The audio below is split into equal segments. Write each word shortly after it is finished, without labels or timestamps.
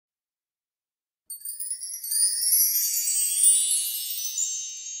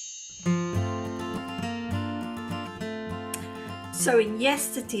So in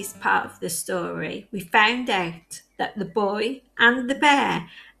yesterday's part of the story, we found out that the boy and the bear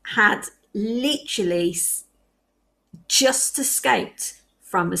had literally just escaped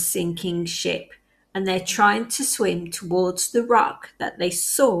from a sinking ship, and they're trying to swim towards the rock that they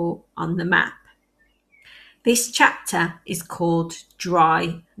saw on the map. This chapter is called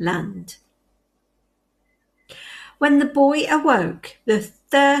Dry Land. When the boy awoke, the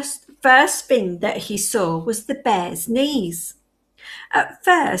first thing that he saw was the bear's knees. At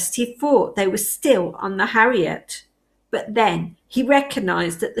first he thought they were still on the Harriet, but then he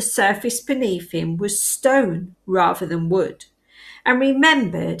recognised that the surface beneath him was stone rather than wood, and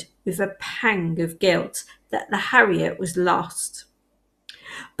remembered with a pang of guilt that the Harriet was lost.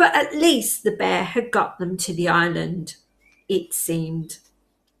 But at least the bear had got them to the island, it seemed.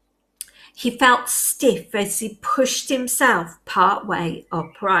 He felt stiff as he pushed himself part way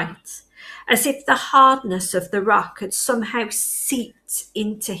upright, as if the hardness of the rock had somehow seeped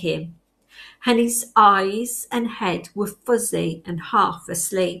into him, and his eyes and head were fuzzy and half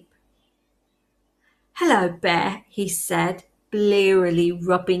asleep. "Hello, Bear," he said, blearily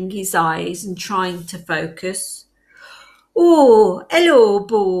rubbing his eyes and trying to focus. "Oh, hello,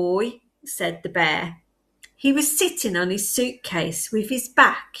 boy," said the bear. He was sitting on his suitcase with his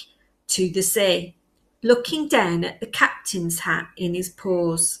back to the sea, looking down at the captain's hat in his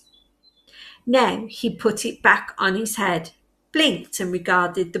paws. Now he put it back on his head, blinked and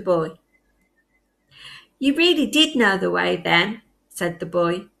regarded the boy. "You really did know the way then," said the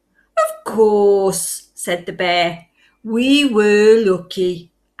boy. "Of course," said the bear. "We were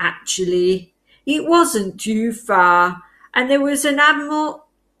lucky, actually. It wasn't too far, and there was an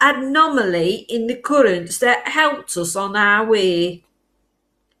anomaly in the currents that helped us on our way."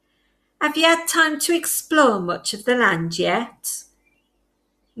 "Have you had time to explore much of the land yet?"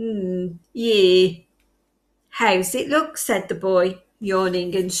 Yeah. "How's it look?" said the boy,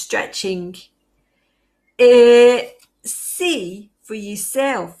 yawning and stretching. See for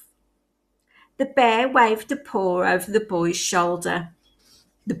yourself." The bear waved a paw over the boy's shoulder.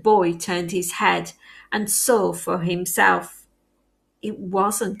 The boy turned his head and saw for himself. It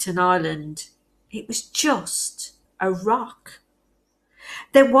wasn't an island. It was just a rock.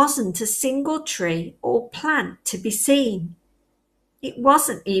 There wasn't a single tree or plant to be seen. It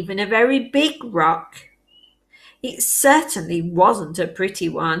wasn't even a very big rock. It certainly wasn't a pretty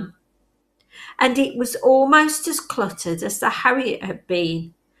one. And it was almost as cluttered as the Harriet had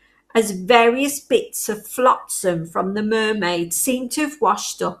been, as various bits of flotsam from the mermaid seemed to have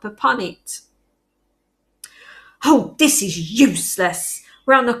washed up upon it. "Oh, this is useless.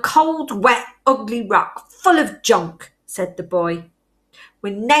 We're on a cold, wet, ugly rock full of junk," said the boy.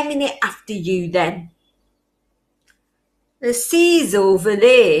 "We're naming it after you then." "The sea's over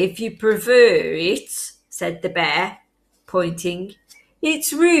there if you prefer it," said the bear, pointing.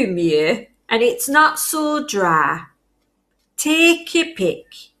 "It's roomier and it's not so dry. Take your pick.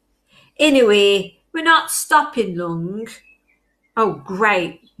 Anyway, we're not stopping long." "Oh,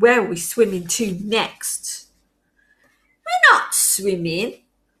 great. Where are we swimming to next?" "We're not swimming.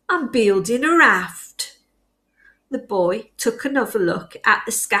 I'm building a raft." The boy took another look at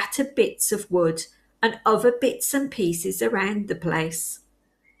the scattered bits of wood and other bits and pieces around the place.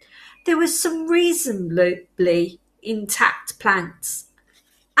 There were some reasonably intact planks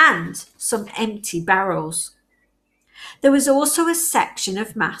and some empty barrels. There was also a section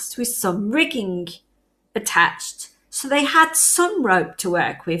of mast with some rigging attached, so they had some rope to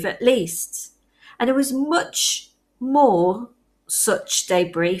work with at least, and there was much more such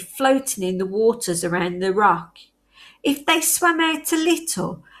debris floating in the waters around the rock. If they swam out a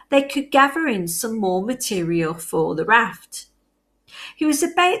little, they could gather in some more material for the raft. He was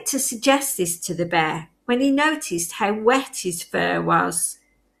about to suggest this to the bear when he noticed how wet his fur was.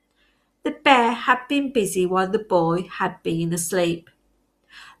 The bear had been busy while the boy had been asleep.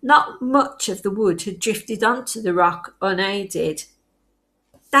 Not much of the wood had drifted onto the rock unaided.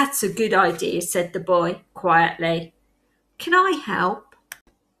 "That's a good idea," said the boy quietly. "Can I help?"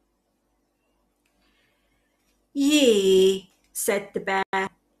 "Yeah," said the bear,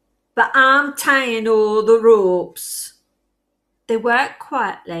 "but I'm tying all the ropes." They worked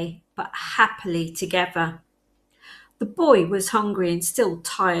quietly but happily together. The boy was hungry and still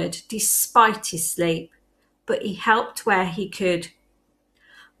tired despite his sleep, but he helped where he could.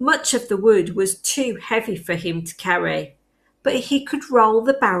 Much of the wood was too heavy for him to carry, but he could roll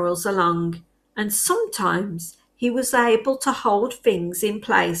the barrels along, and sometimes he was able to hold things in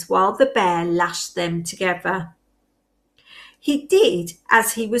place while the bear lashed them together. He did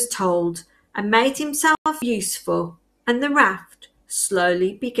as he was told and made himself useful, and the raft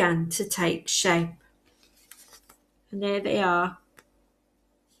slowly began to take shape. And there they are.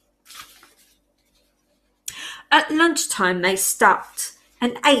 At lunchtime they stopped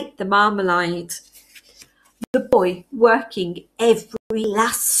and ate the marmalade, the boy working every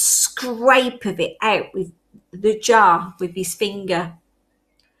last scrape of it out with the jar with his finger.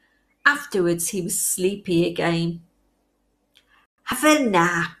 Afterwards he was sleepy again. "Have a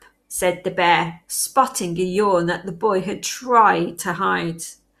nap," said the bear, spotting a yawn that the boy had tried to hide.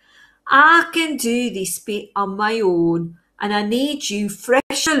 "I can do this bit on my own, and I need you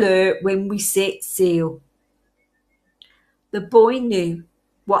fresh alert when we set sail." The boy knew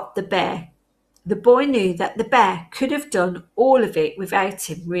what the boy knew that the bear could have done all of it without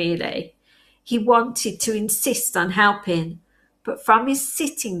him, really. He wanted to insist on helping, but from his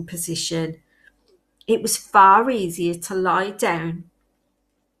sitting position, it was far easier to lie down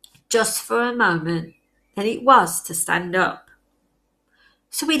just for a moment than it was to stand up.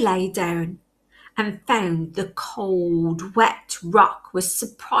 So he lay down and found the cold, wet rock was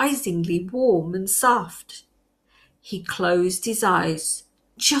surprisingly warm and soft. He closed his eyes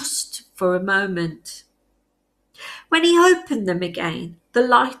just for a moment. When he opened them again, the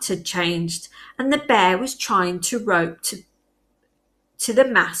light had changed and the bear was trying to rope to the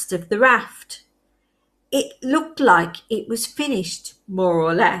mast of the raft. It looked like it was finished, more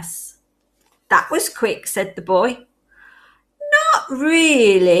or less. "That was quick," said the boy. "Not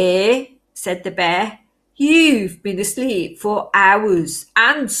really," said the bear. "You've been asleep for hours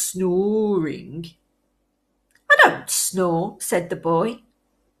and snoring." "I don't snore," said the boy.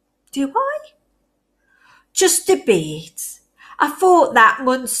 "Do I?" "Just a bit. I thought that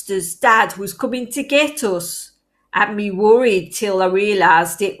monster's dad was coming to get us. Had me worried till I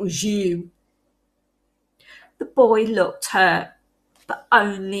realised it was you." The boy looked hurt, but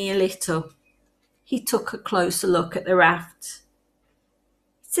only a little. He took a closer look at the raft.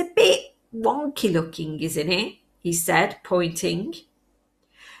 "It's a bit wonky looking, isn't it?" he said, pointing.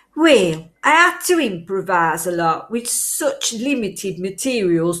 "Well, I had to improvise a lot with such limited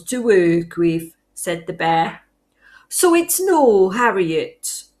materials to work with," said the bear. "So it's no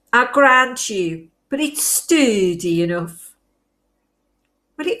Harriet, I grant you, but it's sturdy enough."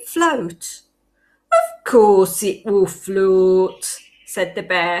 "Will it float?" "Of course it will float," said the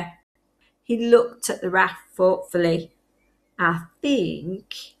bear. He looked at the raft thoughtfully. "I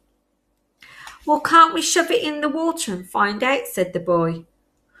think—" "Well, can't we shove it in the water and find out?" said the boy.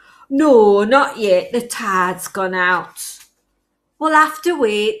 "No, not yet. The tide's gone out. We'll have to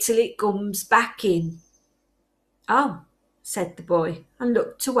wait till it comes back in." "Oh," said the boy, and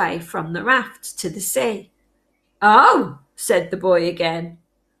looked away from the raft to the sea. "Oh," said the boy again.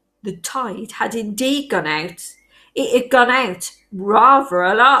 The tide had indeed gone out. It had gone out rather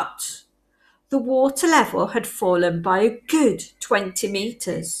a lot. The water level had fallen by a good 20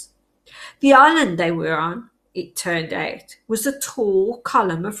 metres. The island they were on, it turned out, was a tall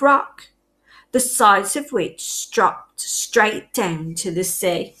column of rock, the sides of which dropped straight down to the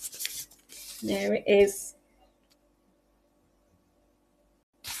sea. There it is.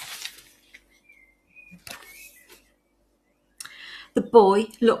 The boy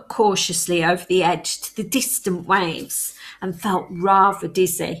looked cautiously over the edge to the distant waves and felt rather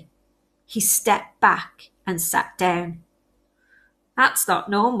dizzy. He stepped back and sat down. "That's not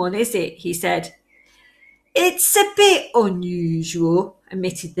normal, is it?" he said. "It's a bit unusual,"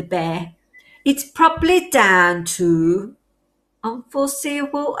 admitted the bear. "It's probably down to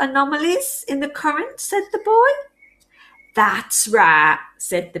unforeseeable anomalies in the current," said the boy. "That's right,"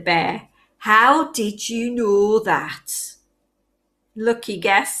 said the bear. "How did you know that?" "Lucky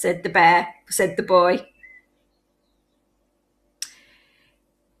guess," said the boy.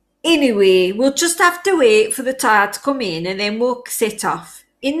 "Anyway, we'll just have to wait for the tide to come in and then we'll set off.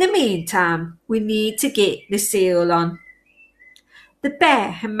 In the meantime, we need to get the sail on." The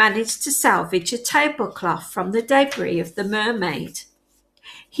bear had managed to salvage a tablecloth from the debris of the mermaid.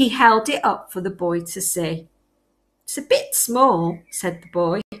 He held it up for the boy to see. "It's a bit small," said the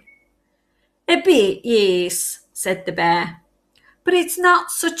boy. "A bit, yes," said the bear. "But it's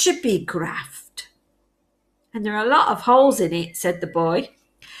not such a big raft." "And there are a lot of holes in it," said the boy.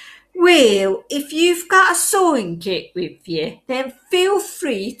 "Well, if you've got a sewing kit with you, then feel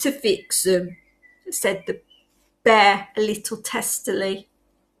free to fix them," said the bear a little testily.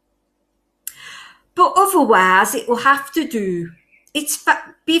 "But otherwise it will have to do.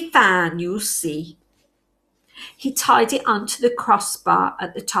 Be fine, you'll see." He tied it onto the crossbar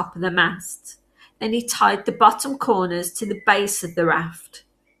at the top of the mast. Then he tied the bottom corners to the base of the raft.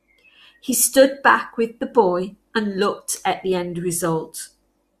 He stood back with the boy and looked at the end result.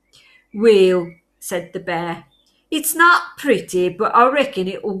 "Well," said the bear, "it's not pretty, but I reckon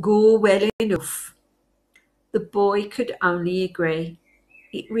it will go well enough." The boy could only agree.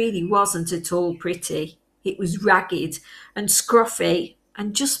 It really wasn't at all pretty. It was ragged and scruffy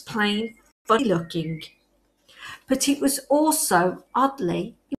and just plain funny looking. But it was also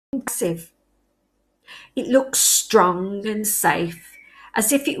oddly impressive. It looked strong and safe,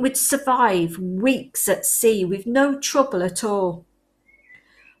 as if it would survive weeks at sea with no trouble at all.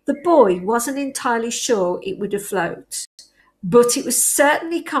 The boy wasn't entirely sure it would afloat, but it was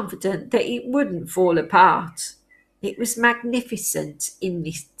certainly confident that it wouldn't fall apart. It was magnificent in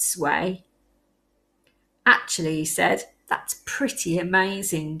this way. Actually, he said, that's pretty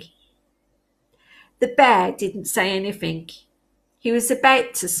amazing. The bear didn't say anything. He was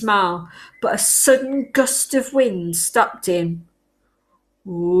about to smile, but a sudden gust of wind stopped him.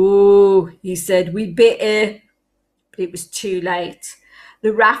 "Ooh," he said, "we better." But it was too late.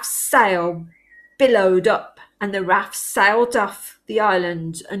 The raft's sail billowed up, and the raft sailed off the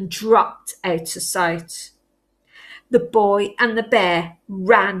island and dropped out of sight. The boy and the bear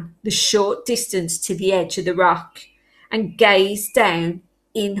ran the short distance to the edge of the rock and gazed down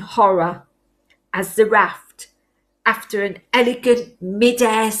in horror as the raft, after an elegant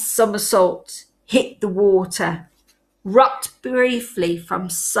mid-air somersault, hit the water, rocked briefly from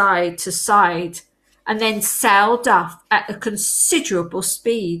side to side, and then sailed off at a considerable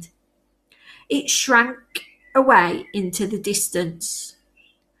speed. It shrank away into the distance.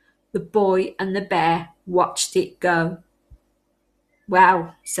 The boy and the bear watched it go.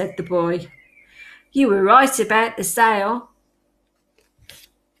 "Well," said the boy, "you were right about the sail."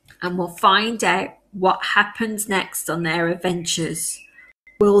 And we'll find out what happens next on their adventures.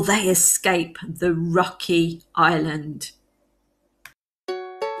 Will they escape the rocky island?